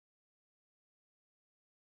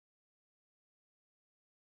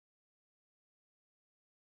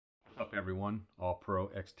Up everyone, All Pro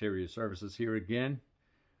Exterior Services here again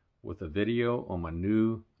with a video on my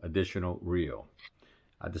new additional reel.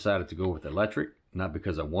 I decided to go with electric, not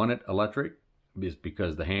because I wanted electric, it's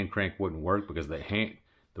because the hand crank wouldn't work, because the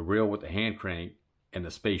reel with the hand crank and the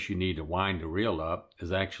space you need to wind the reel up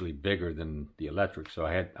is actually bigger than the electric. So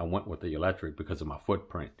I went with the electric because of my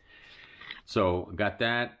footprint. So I got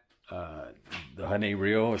that. The Hannay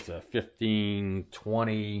reel, it's a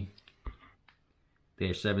 1520-17-18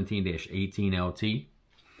 LT.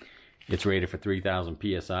 It's rated for 3000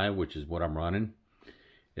 PSI, which is what I'm running.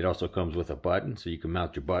 It also comes with a button, so you can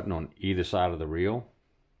mount your button on either side of the reel,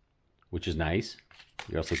 which is nice.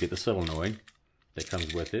 You also get the solenoid that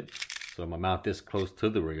comes with it. So I'm gonna mount this close to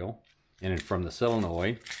the reel. And then from the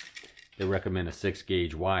solenoid, they recommend a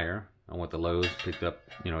 6-gauge wire. I went to Lowe's, picked up,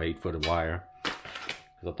 8-footed wire,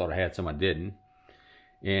 because I thought I had some, I didn't.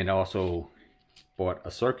 And also bought a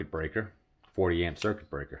circuit breaker, 40 amp circuit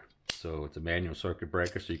breaker. So it's a manual circuit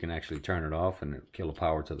breaker, so you can actually turn it off and kill the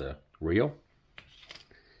power to the reel.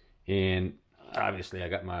 And obviously I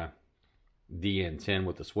got my DN10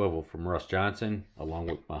 with the swivel from Russ Johnson, along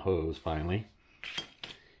with my hose finally.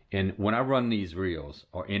 And when I run these reels,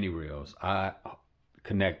 or any reels, I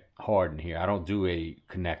connect hard in here. I don't do a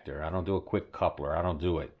connector. I don't do a quick coupler. I don't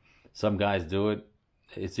do it. Some guys do it.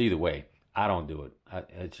 It's either way. I don't do it.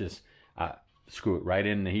 I screw it right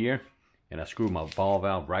in here, and I screw my ball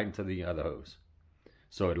valve right into the other hose.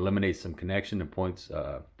 So it eliminates some connection and points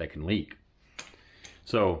that can leak.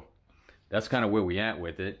 So that's kind of where we at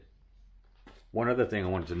with it. One other thing I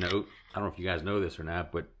wanted to note, I don't know if you guys know this or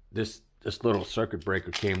not, but this little circuit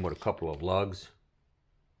breaker came with a couple of lugs,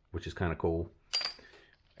 which is kind of cool,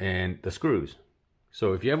 and the screws.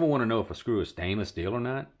 So if you ever want to know if a screw is stainless steel or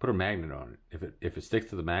not, put a magnet on it. If it sticks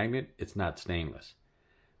to the magnet, it's not stainless.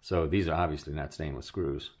 So these are obviously not stainless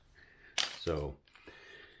screws. So,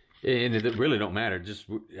 and it really don't matter.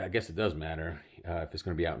 I guess it does matter if it's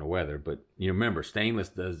going to be out in the weather. But you remember, stainless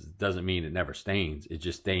doesn't mean it never stains. It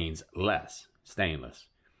just stains less stainless.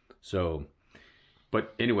 So,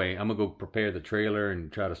 but anyway, I'm gonna go prepare the trailer and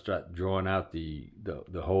try to start drawing out the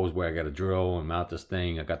hose where I got to drill and mount this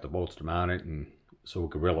thing. I got the bolts to mount it, and so we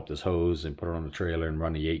can reel up this hose and put it on the trailer and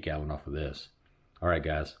run the 8-gallon off of this. All right,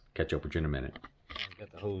 guys, catch up with you in a minute. I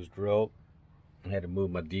got the hose drilled. I had to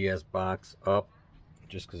move my DS box up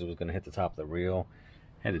just because it was going to hit the top of the reel.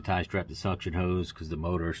 Had to tie strap the suction hose because the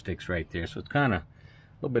motor sticks right there. So it's kind of a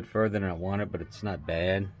little bit further than I wanted, but it's not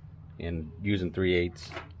bad. And using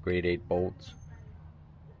 3/8 grade 8 bolts.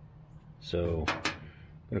 So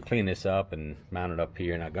I'm going to clean this up and mount it up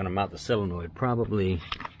here. And I'm going to mount the solenoid probably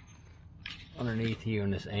underneath here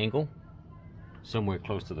in this angle, somewhere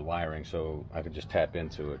close to the wiring, so I can just tap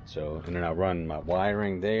into it. So, and then I'll run my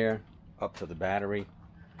wiring there up to the battery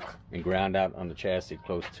and ground out on the chassis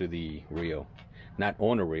close to the reel. Not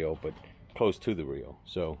on the reel, but close to the reel.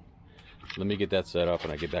 So let me get that set up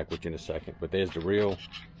and I'll get back with you in a second. But there's the reel,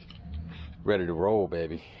 ready to roll,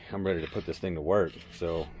 baby. I'm ready to put this thing to work.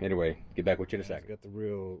 So anyway, get back with you in a second. Got the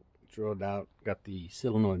reel drilled out, got the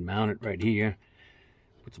solenoid mounted right here.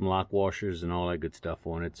 Put some lock washers and all that good stuff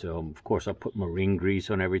on it. So of course I put marine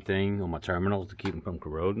grease on everything on my terminals to keep them from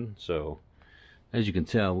corroding. So as you can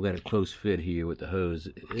tell, we got a close fit here with the hose.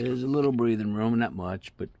 There's a little breathing room, not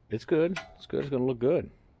much, but it's good. It's good. It's gonna look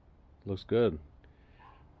good. It looks good.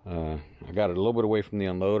 I got it a little bit away from the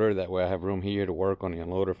unloader. That way I have room here to work on the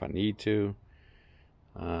unloader if I need to.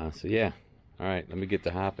 So yeah. All right, let me get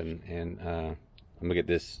to hopping, and I'm gonna get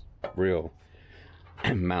this reel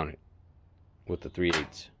mounted with the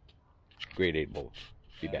 3/8 grade 8 bolts.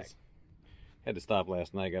 Be back. Had to stop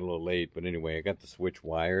last night, got a little late, but anyway, I got the switch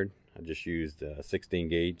wired. I just used a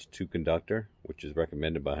 16-gauge 2-conductor, which is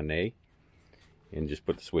recommended by Hannay, and just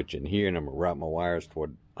put the switch in here, and I'm gonna route my wires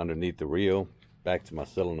toward underneath the reel back to my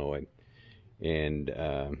solenoid and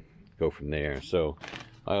go from there. So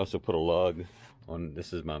I also put a lug on.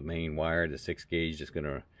 This is my main wire, the 6-gauge that's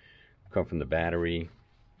gonna come from the battery,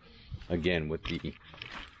 again with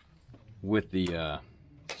the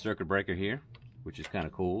circuit breaker here, which is kind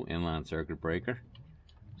of cool, inline circuit breaker.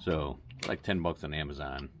 So like 10 bucks on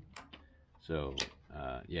Amazon. So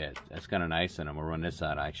yeah, that's kind of nice. And I'm gonna run this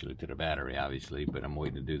side actually to the battery, obviously, but I'm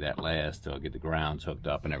waiting to do that last till I get the grounds hooked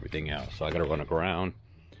up and everything else. So I gotta run a ground,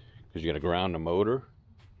 because you gotta ground the motor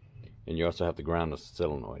and you also have to ground the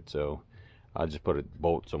solenoid. So I'll just put a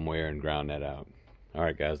bolt somewhere and ground that out. All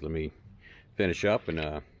right, guys, let me finish up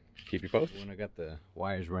and keep you posted. When I got the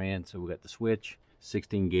wires ran, so we got the switch,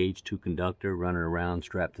 16-gauge 2-conductor running around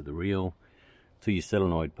strapped to the reel to your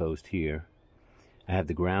solenoid post here. I have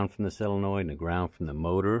the ground from the solenoid and the ground from the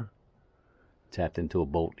motor tapped into a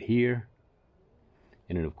bolt here.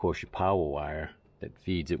 And then of course your power wire that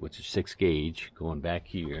feeds it, which is 6 gauge, going back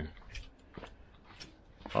here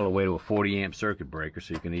all the way to a 40 amp circuit breaker,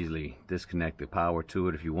 so you can easily disconnect the power to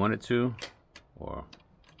it if you wanted to, or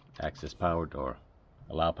access power or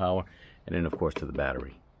allow power, and then of course to the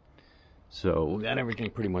battery. So we got everything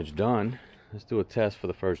pretty much done. Let's do a test for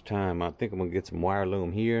the first time. I think I'm gonna get some wire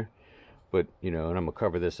loom here, but you know, and I'm gonna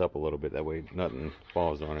cover this up a little bit, that way nothing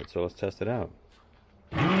falls on it. So let's test it out.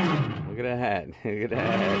 Look at that. Look at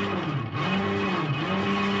that.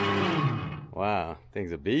 Wow,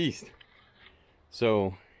 thing's a beast.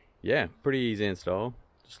 So yeah, pretty easy install,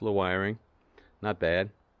 just a little wiring, not bad.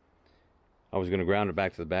 I was gonna ground it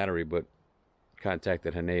back to the battery, but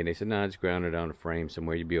contacted Hannay and they said, nah, just ground it on a frame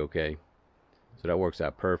somewhere, you'd be okay. So that works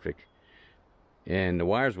out perfect. And the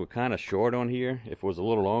wires were kind of short on here. If it was a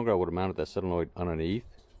little longer, I would have mounted that solenoid underneath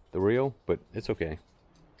the reel, but it's okay.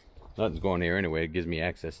 Nothing's going there anyway, it gives me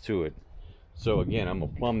access to it. So again, I'm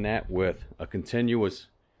gonna plumb that with a continuous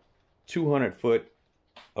 200 foot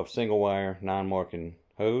of single wire non-marking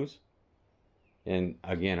hose. And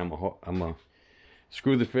again, I'm gonna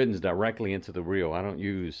screw the fittings directly into the reel. I don't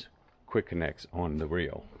use quick connects on the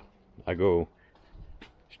reel. I go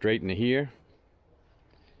straight into here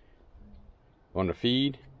on the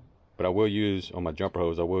feed, but I will use on my jumper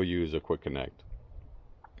hose, I will use a quick connect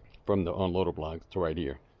from the unloader block to right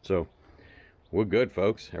here. So we're good,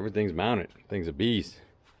 folks. Everything's mounted. Thing's a beast.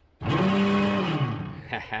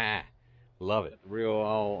 Love it. Reel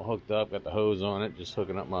all hooked up, got the hose on it, just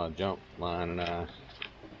hooking up my jump line, and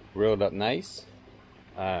reeled up nice.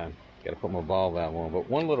 Got to put my ball valve on. But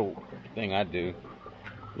one little thing I do,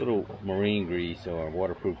 little marine grease or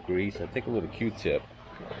waterproof grease, I take a little Q-tip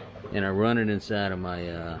and I run it inside of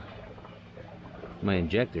my my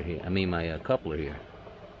injector here. I mean my coupler here.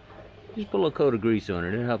 Just put a little coat of grease on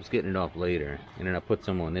it. It helps getting it off later. And then I put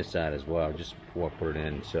some on this side as well, just before I put it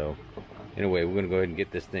in. So anyway, we're gonna go ahead and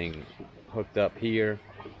get this thing hooked up here,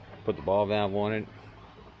 put the ball valve on it,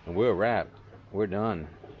 and we're wrapped. We're done.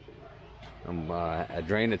 I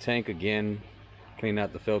drained the tank again, cleaned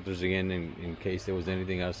out the filters again in case there was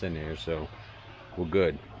anything else in there, so we're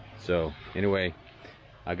good. So anyway,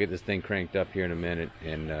 I'll get this thing cranked up here in a minute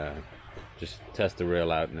and just test the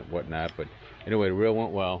reel out and whatnot. But anyway, the reel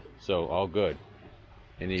went well, so all good.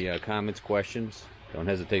 Any comments, questions, don't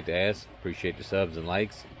hesitate to ask. Appreciate the subs and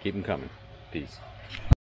likes. Keep them coming. Peace.